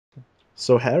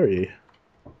So, Harry,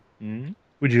 Mm?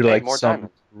 would you Hey, like more some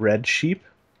diamonds. red sheep?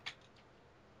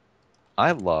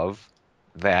 I love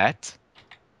that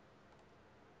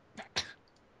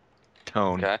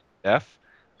tone. Okay. F.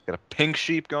 Got a pink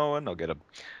sheep going. I'll get a,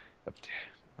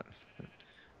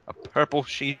 a purple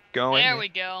sheep There going. we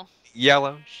go.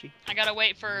 Yellow sheep. I gotta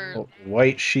wait for. Oh,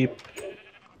 white sheep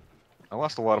I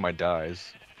lost a lot of my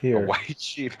dyes. A here. white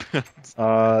sheep.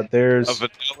 A There's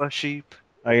vanilla sheep.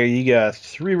 you got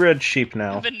 3 red sheep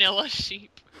now. Vanilla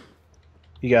sheep.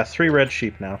 You got 3 red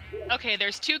sheep now. Okay,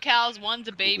 there's 2 cows, one's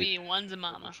a baby, and one's a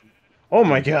mama. Oh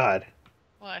my god,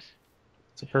 What?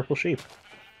 it's a purple sheep.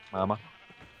 Mama.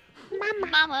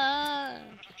 Mama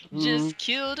Ooh. just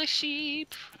killed a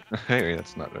sheep. Hey,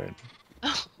 that's not right.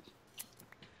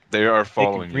 They are Make a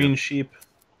following green you. sheep.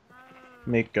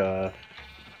 Make a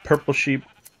purple sheep.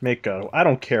 Make a. I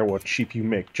don't care what sheep you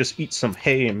make. Just eat some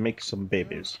hay and make some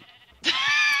babies.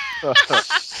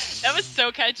 That was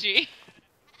so catchy.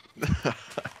 I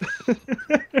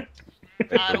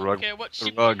The don't rug, care what the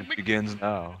sheep rug you make. begins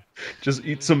now. Just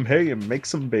eat some hay and make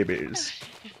some babies.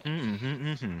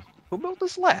 Who built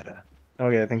this ladder?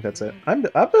 Okay, I think that's it.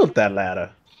 I built that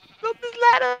ladder. Built this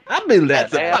ladder? I built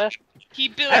that That's ladder. ladder? He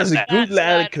built That's a that good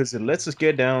ladder ladder. because it lets us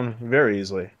get down very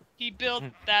easily. He built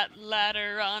that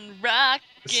ladder on rock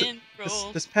This, and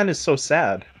roll. this pen is so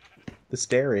sad. This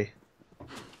dairy.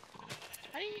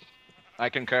 How do you- I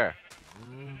concur. And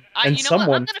you know what? I'm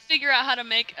someone- gonna figure out how to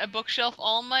make a bookshelf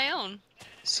all on my own.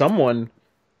 Someone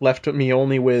left me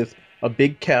only with a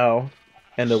big cow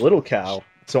and a little cow,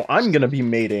 so I'm gonna be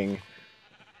mating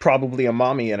probably a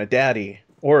mommy and a daddy,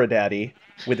 or a daddy,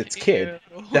 with its kid.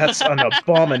 Ew. That's an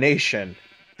abomination.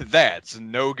 That's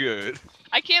no good.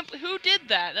 I can't. Who did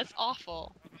that? That's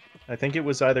awful. I think it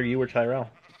was either you or Tyrell.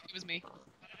 It was me.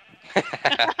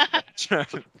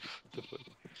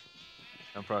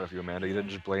 I'm proud of you, Amanda. You didn't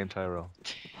just blame Tyrell.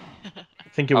 I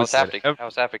think it I was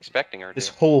was half expecting her this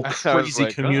to. whole I was crazy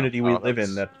like, community we oh, live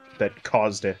in that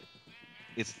caused it.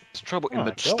 It's trouble in Oh,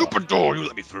 the grow stupid door you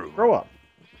let me through. Grow up.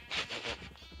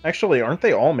 Actually, aren't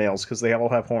they all males because they all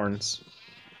have horns?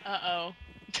 Uh-oh.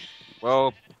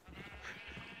 Well,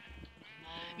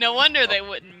 No wonder they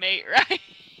wouldn't mate, right?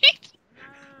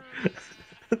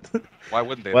 why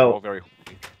wouldn't they? Well- They're all very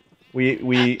We've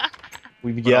But,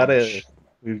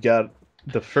 we've got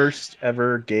the first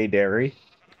ever gay dairy.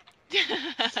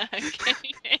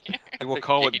 We will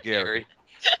call it Gary.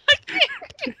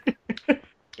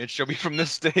 It shall be from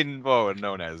this day forward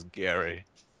known as Gary.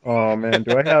 Oh man,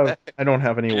 I don't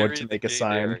have any wood Gary to the make a gay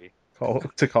sign dairy.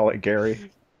 to call it Gary.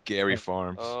 Gary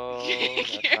Farms. Oh,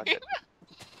 that's not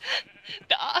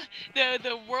good.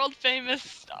 the world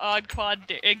famous odd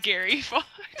quad Gary Farm.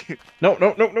 No.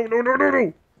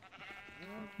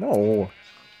 No.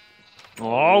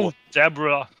 Oh,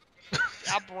 Deborah.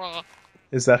 Abra.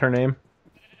 Is that her name?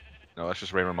 No, that's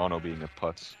just Ray Romano being a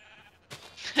putz.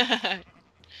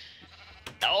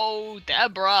 Oh,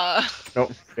 Deborah. Oh,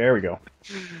 there we go.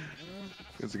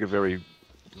 It's like a very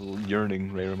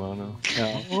yearning Ray Romano.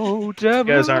 No. Oh, You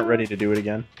Deborah. guys aren't ready to do it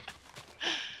again.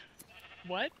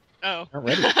 What? Oh. Aren't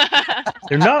ready.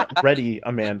 They're not ready,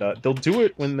 Amanda. They'll do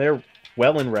it when they're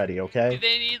well and ready, Do okay?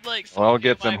 they need like? Well, I'll some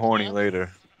get them life horny plus?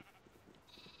 later.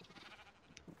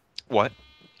 What?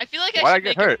 I feel like Why'd I I should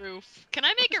get make hurt? a roof. Can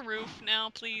I make a roof now,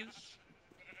 please?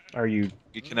 Are you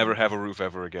You can never have a roof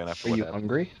ever again after are what you happened.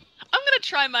 hungry? I'm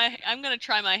gonna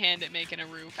try my hand at making a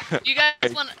roof. Do you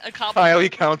guys want a cobble? Highly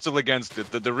counsel against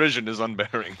it. The derision is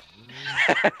unbearing.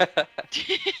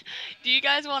 Do you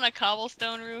guys want a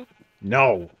cobblestone roof?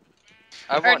 No.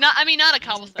 I Or want not? I mean, not a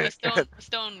cobblestone. A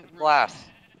stone roof. glass.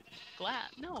 Glass?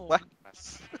 No.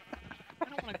 Glass. I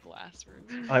don't want a glass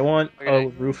roof. I want Okay. a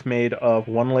roof made of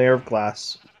 1 layer of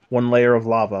glass, 1 layer of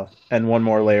lava, and 1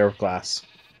 more layer of glass.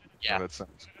 Yeah. Oh, that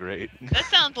sounds great. That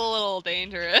sounds a little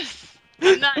dangerous.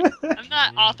 I'm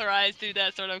not authorized to do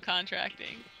that sort of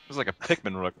contracting. There's like a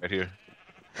Pikmin rug right here.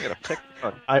 I got a Pikmin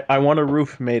rug. I want a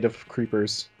roof made of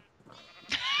creepers.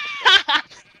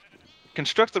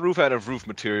 Construct the roof out of roof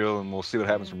material and we'll see what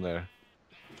happens from there.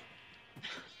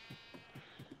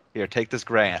 Here, take this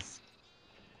grass.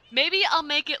 Maybe I'll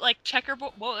make it like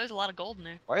checkerboard. Whoa, there's a lot of gold in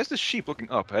there. Why is this sheep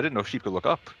looking up? I didn't know sheep could look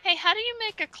up. Hey, how do you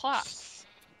make a clock?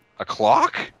 A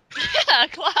clock? Yeah, a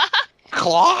clock.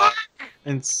 Clock?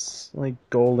 It's like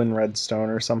gold and redstone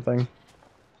or something.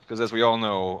 Because as we all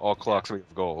know, all clocks are made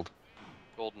of gold.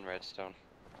 Golden redstone.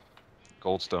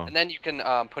 Goldstone. And then you can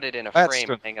put it in a That's frame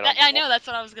the- and hang it on the I know wall. that's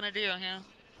what I was gonna do. Yeah.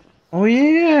 Oh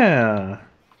yeah.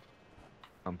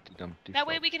 Humpty Dumpty. That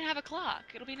way Fuck. we can have a clock.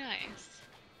 It'll be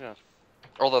nice.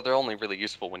 Although they're only really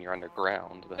useful when you're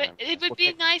underground. But it would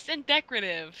be nice and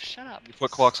decorative. Shut up. You put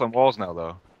clocks on walls now,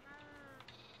 though.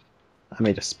 I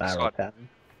made a sparrow Saw it. pattern.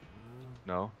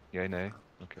 No? Yay, nay?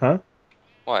 Okay. Huh?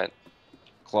 What?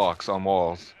 Clocks on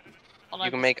walls. Hold You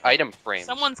on. can make item frames.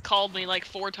 Someone's called me like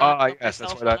 4 times. Ah, on yes, my that's cell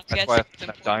why phone. that, I'm that's why I guessing put it's that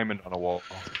important. diamond on a wall.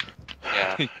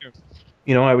 Yeah.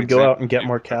 You know, I would go Exactly. out and get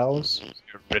more cows,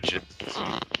 You're Richard.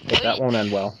 but that won't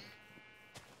end well.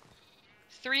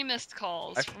 3 missed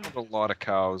calls. I found a lot of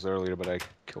cows earlier, but I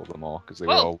killed them all because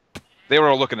Whoa. they were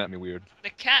all looking at me weird. The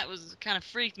cat was kind of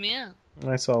freaked me out.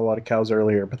 I saw a lot of cows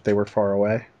earlier, but they were far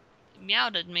away. It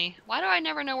meowed at me. Why do I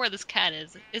never know where this cat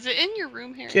is? Is it in your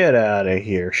room, Harry? Get out of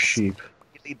here, sheep.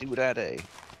 They do that, eh?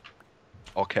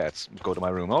 All cats go to my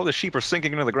room. Oh, the sheep are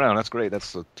sinking into the ground. That's great.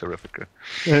 That's a terrific.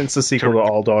 And it's the sequel to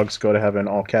All Dogs Go to Heaven,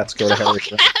 All Cats Go to all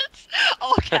Hell.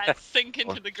 all cats sink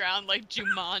into the ground like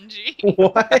Jumanji.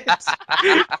 What?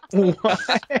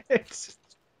 What?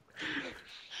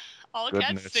 All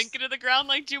Goodness. cats sink into the ground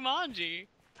like Jumanji.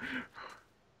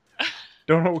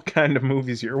 Don't know what kind of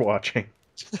movies you're watching.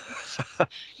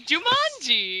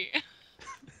 Jumanji!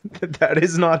 That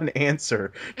is not an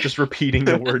answer. Just repeating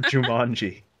the word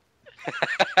Jumanji.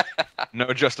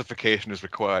 No justification is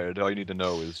required. All you need to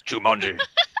know is Jumanji.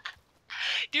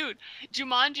 Dude,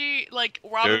 Jumanji, like,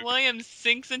 Robin Dude. Williams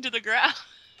sinks into the ground.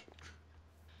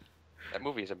 That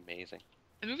movie is amazing.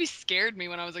 The movie scared me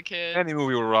when I was a kid. Any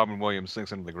movie where Robin Williams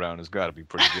sinks into the ground has got to be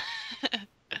pretty good.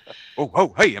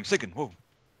 Oh, hey, I'm sinking. Whoa.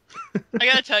 I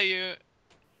gotta tell you,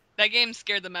 that game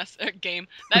scared the mess.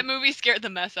 That movie scared the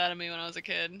mess out of me when I was a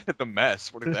kid. The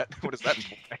mess. What does that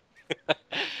imply?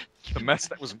 The mess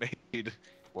that was made.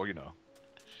 Well, you know.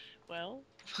 Well,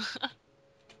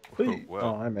 Please.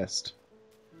 well. Oh, I missed.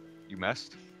 You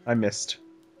messed? I missed.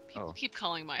 people Oh. keep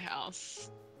calling my house.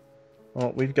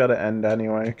 Well, we've got to end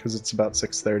anyway, because it's about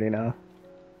 6:30 now.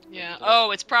 Yeah.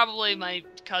 Oh, it's probably my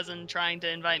cousin trying to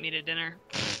invite me to dinner.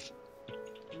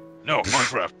 No,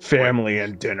 Minecraft. Family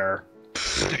and dinner.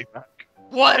 Stay back.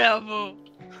 Whatever.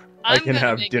 I I'm can gonna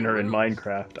have make dinner a in rule.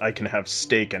 Minecraft. I can have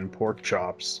steak and pork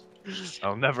chops.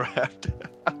 I'll never have to.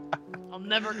 I'll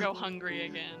never go hungry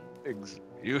again.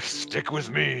 You stick with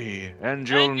me, and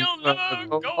you'll you'll never never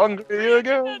go go hungry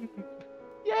again.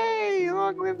 Yay!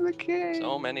 Long live the king.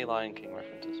 So many Lion King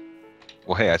references.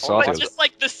 Well, hey, I saw Oh, But the just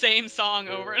like the same song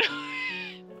over and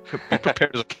over. Be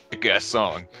prepared as a kick-ass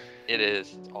song. It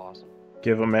is. It's awesome.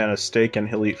 Give a man a steak and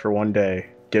he'll eat for one day.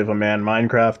 Give a man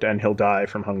Minecraft and he'll die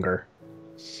from hunger.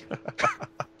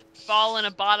 Fall in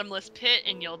a bottomless pit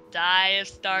and you'll die of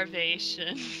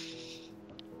starvation.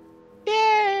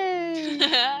 Yay!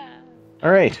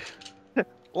 Alright.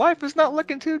 Life is not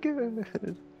looking too good.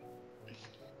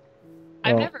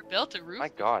 I've Well- never built a roof. My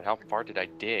God, how far did I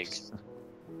dig?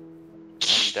 I'm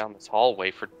down this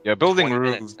hallway for Yeah, building 20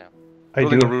 roofs. minutes now. I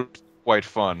Building a do. roof is quite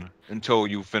fun until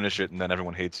you finish it and then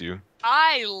everyone hates you.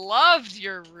 I loved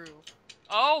your roof.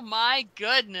 Oh my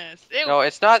goodness. It No,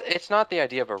 it's not. It's not the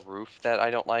idea of a roof that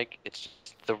I don't like. It's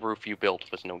just the roof you built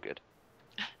was no good.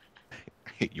 I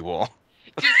hate you all.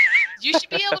 You should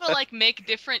be able to like make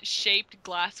different shaped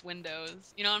glass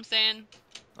windows. You know what I'm saying?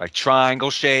 Like triangle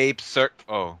shapes,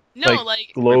 oh. No, Like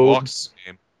like globes.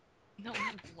 no,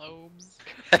 not globes.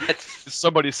 Did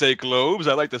somebody say globes?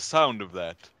 I like the sound of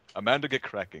that. Amanda, get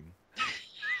cracking.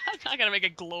 I'm not gonna make a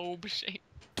globe shape.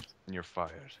 And you're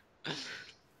fired.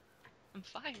 I'm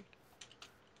fired.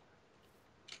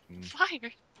 Mm.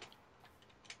 Fired.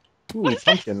 Ooh, What is this?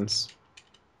 pumpkins.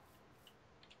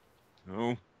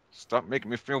 No, stop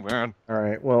making me feel bad.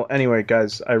 Alright, well, anyway,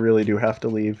 guys, I really do have to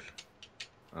leave.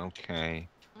 Okay.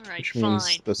 All right, Which fine.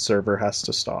 means the server has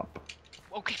to stop.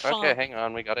 Okay, fine. Okay, hang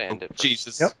on. We gotta end Oh, it. first.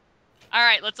 Jesus. Yep. All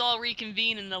right, let's all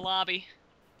reconvene in the lobby.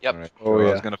 Yep. Alright, Oh, well,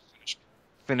 I was yeah. gonna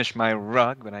finish my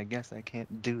rug, but I guess I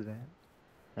can't do that.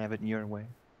 Have it your way.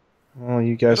 Well,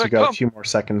 you guys Here I have got come. a few more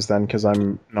seconds then, because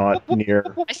I'm not near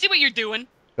I see what you're doing.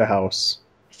 the house.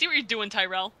 I see what you're doing,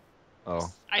 Tyrell. Oh.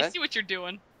 I What? see what you're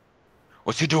doing.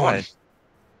 What's he doing? What?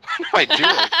 What am I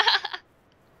doing?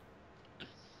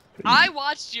 I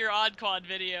watched your Odd Quad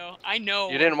video. I know.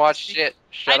 You didn't watch shit.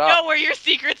 Shut I up. know where your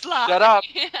secrets lie. Shut up.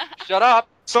 Shut up.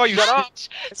 Saw you. Shut up.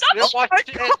 Stop You didn't watch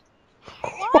shit.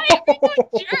 Why are you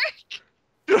a jerk?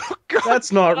 Oh, God.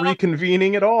 That's not Shut up.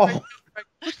 reconvening at all.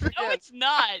 No, it's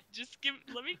not. Just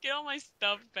let me get all my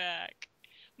stuff back.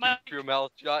 Keep your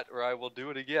mouth shut, or I will do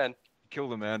it again.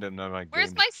 Killed Amanda and my Where's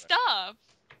game my just- stuff?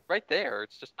 Right there.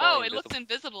 It's just. Oh, fine, it looks visible.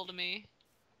 invisible to me.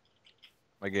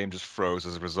 My game just froze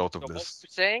as a result of So what this were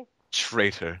you saying?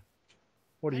 traitor.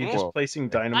 What are you Whoa. just placing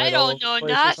dynamite I all don't over know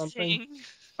the place or something? nothing.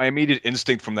 My immediate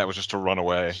instinct from that was just to run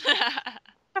away.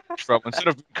 Instead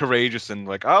of being courageous and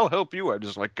like, I'll help you, I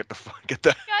just like get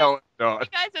the hell out. You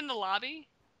guys in the lobby?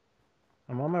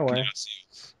 I'm on my Can you way. not see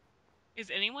us? Is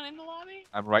anyone in the lobby?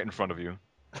 I'm right in front of you.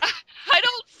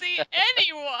 see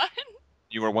anyone.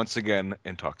 You are once again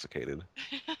intoxicated.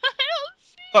 I don't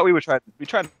see. But we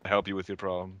tried to help you with your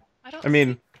problem. I I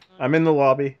mean, I'm in the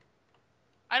lobby.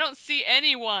 I don't see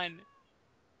anyone.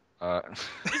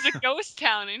 There's a ghost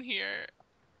town in here.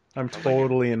 I'm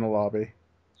totally in the lobby.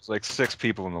 There's like 6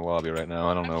 people in the lobby right now.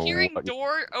 I don't I'm know. hearing what you-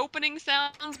 door opening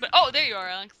sounds, but oh, there you are,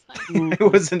 Alex. Hi. I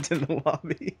wasn't in the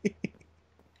lobby.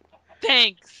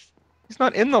 Thanks. He's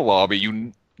not in the lobby,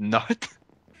 you nut.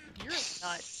 You're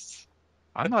nuts.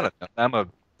 I'm not a nut. I'm a.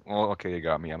 Well, okay, you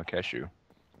got me. I'm a cashew.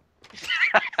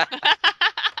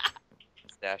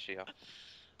 Pistachio.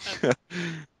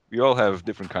 We all have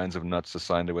different kinds of nuts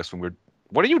assigned to us when we're.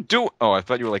 What are you doing? Oh, I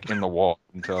thought you were like in the wall.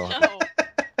 Until. No.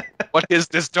 What is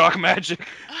this dark magic?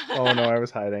 Oh no, I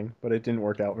was hiding, but it didn't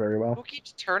work out very Who well.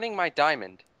 keeps turning my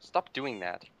diamond? Stop doing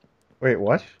that. Wait,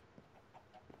 what?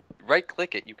 Right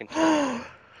click it, you can turn it.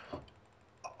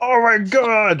 Oh my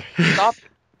god! Stop.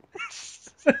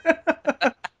 What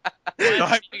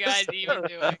are you guys even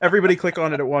doing? Everybody click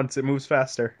on it at once. It moves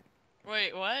faster.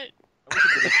 Wait, what?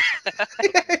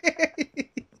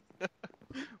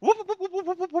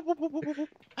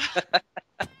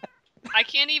 I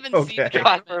can't even see the Okay.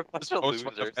 God, we're a diamond. bunch of Most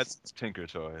of losers. that's Tinker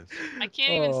Toys. I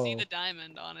can't even see Oh. the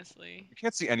diamond, honestly. You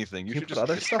can't see anything. You Can you should put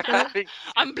just. other stuff in it?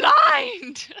 I'm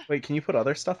blind. Wait, can you put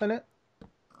other stuff in it?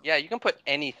 Yeah, you can put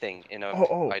anything in a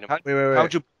Oh. item. Wait, wait, wait.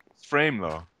 How'd you frame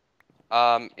though?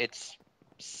 It's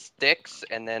sticks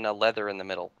and then a leather in the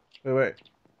middle. Wait.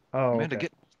 Oh, Amanda, okay.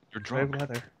 you're I have drunk.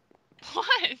 leather.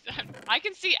 What? I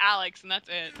can see Alex, and that's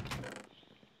it.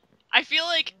 I feel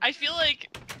like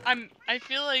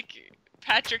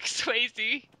Patrick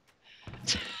Swayze.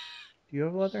 Do you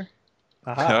have leather?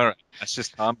 All Aha. right, let's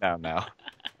just calm down now.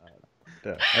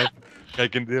 Duh. I- I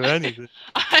can do anything.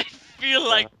 I feel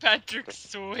like Patrick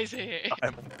Swayze.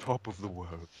 I'm on top of the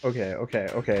world. Okay.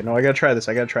 No, I gotta try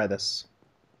this.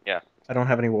 Yeah. I don't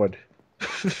have any wood.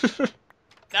 That's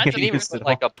Can't a can even use put it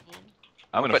like a.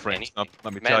 I'm gonna Put frame anything. something.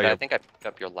 Let me tell Amanda, you. I think I picked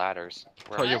up your ladders.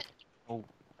 Where Tell are you. What? Oh,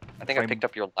 I think I frame- picked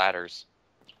up your ladders.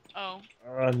 Oh.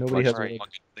 Nobody has Sorry. wood.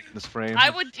 this frame. I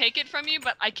would take it from you,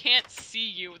 but I can't see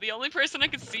you. The only person I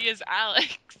can see is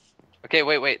Alex. Okay,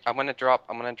 wait. I'm gonna drop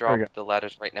we the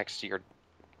ladders right next to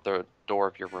the door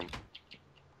of your room.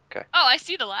 Oh, I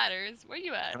see the ladders. Where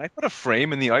you at? Can I put a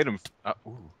frame in the item?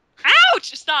 Ooh.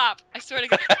 Ouch! Stop! I swear to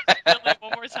God, kill me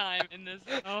one more time in this.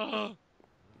 Oh.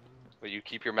 Will you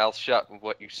keep your mouth shut with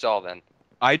what you saw then?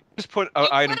 I just put an You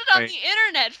item put it on frame. the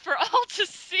internet for all to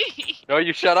see. No,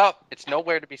 you shut up. It's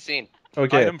nowhere to be seen.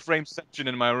 Okay. Item frame section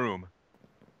in my room.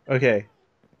 Okay.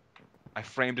 I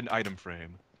framed an item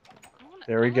frame.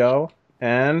 There we go.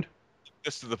 And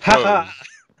This is the Haha. pose.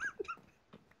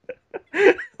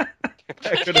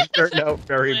 that could have turned out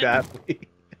very badly.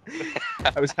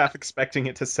 I was half expecting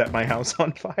it to set my house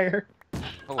on fire.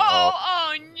 Hello.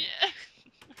 Oh, yeah.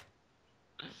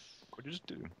 What'd you just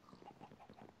do?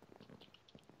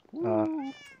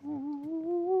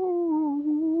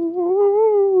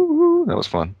 That was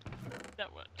fun.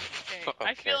 That one. Okay.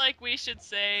 I feel like we should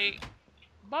say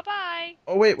bye-bye.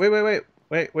 Oh wait.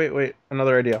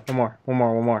 Another idea. One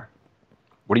more.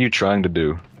 What are you trying to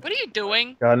do? What are you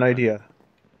doing? Got an idea.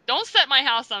 Don't set my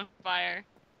house on fire.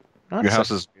 Not Your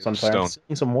house is on fire. stone. I'm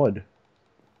seeing some wood.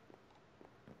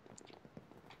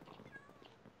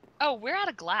 Oh, we're out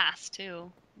of glass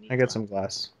too. I got some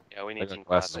glass. Yeah, we I need got some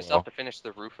glasses glass. I as still have well. to finish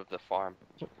the roof of the farm.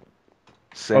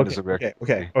 Sand is a rare.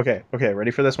 Okay.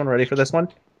 Ready for this one?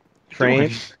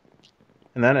 Frame.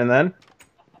 And then.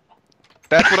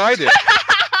 That's what I did.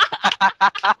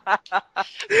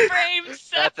 That's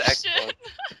Frameception. excellent.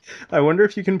 I wonder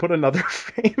if you can put another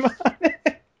frame on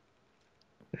it.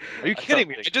 Are you I kidding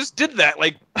me? don't I just did that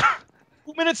like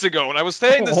 2 minutes ago, and I was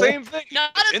saying the Oh. same thing.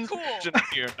 Not as In cool.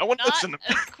 here. No one Not listened to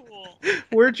me. as cool.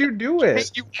 Where'd you do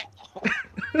it? You-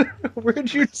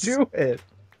 Where'd you do it?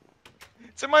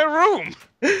 It's in my room.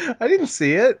 I didn't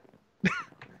see it.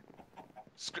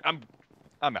 I'm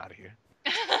out of here.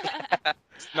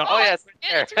 No, Oh, yeah, it's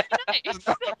Yeah, right it's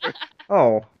really nice.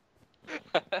 Oh,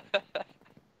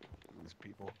 these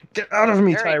people. get out of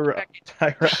me, Harry, Tyra. back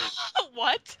Tyra.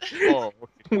 What? Oh,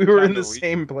 We were in Time the to leave.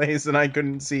 same place, and I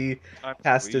couldn't see Time to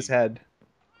past his leave. head.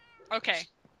 Okay.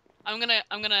 I'm gonna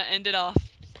end it off.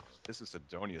 This is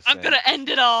Sidonia I'm gonna end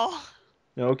it all.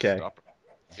 Okay. Stop.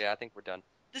 Yeah, I think we're done.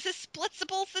 This is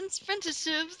Splitsibles and Friendships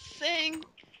saying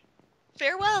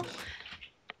farewell.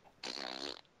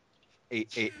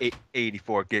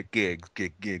 84 gigs,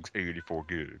 84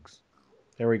 gigs.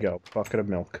 There we go. Bucket of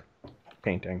milk.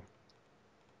 Painting.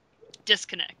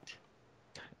 Disconnect.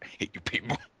 I hate you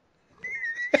people.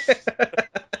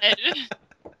 Edit.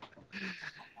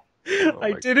 I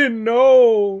my- didn't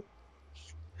know.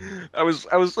 I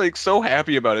was like so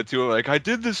happy about it too. Like I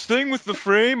did this thing with the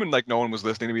frame, and like no one was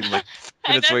listening to me. And like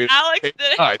And minutes then later, Alex hey,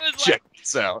 did it. guys, It was check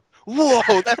this out. Whoa,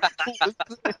 that's the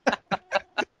coolest thing.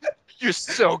 You're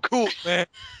so cool, man.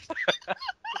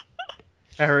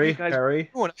 Harry, You guys Harry,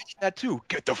 doing? I did that too.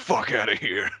 Get the fuck out of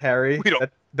here. Harry. We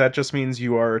don't. That just means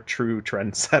you are a true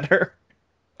trendsetter.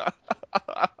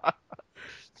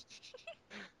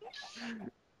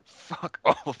 Fuck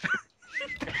all of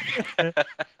it.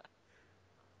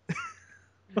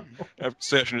 Every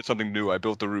session it's something new. I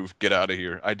built the roof. Get out of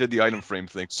here. I did the item frame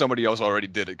thing. Somebody else already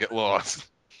did it. Get lost.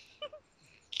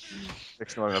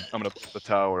 Next time I'm gonna build the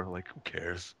tower. Like who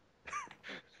cares?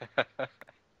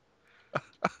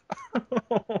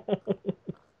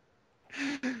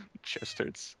 Chest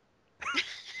hurts.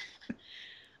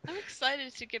 I'm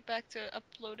excited to get back to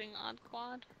uploading Odd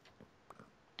Quad.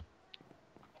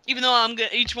 Even though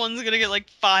each one's gonna get like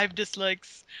 5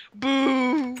 dislikes.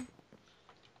 Boo!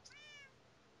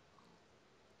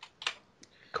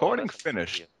 Recording that's a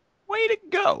finished. video. Way to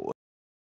go.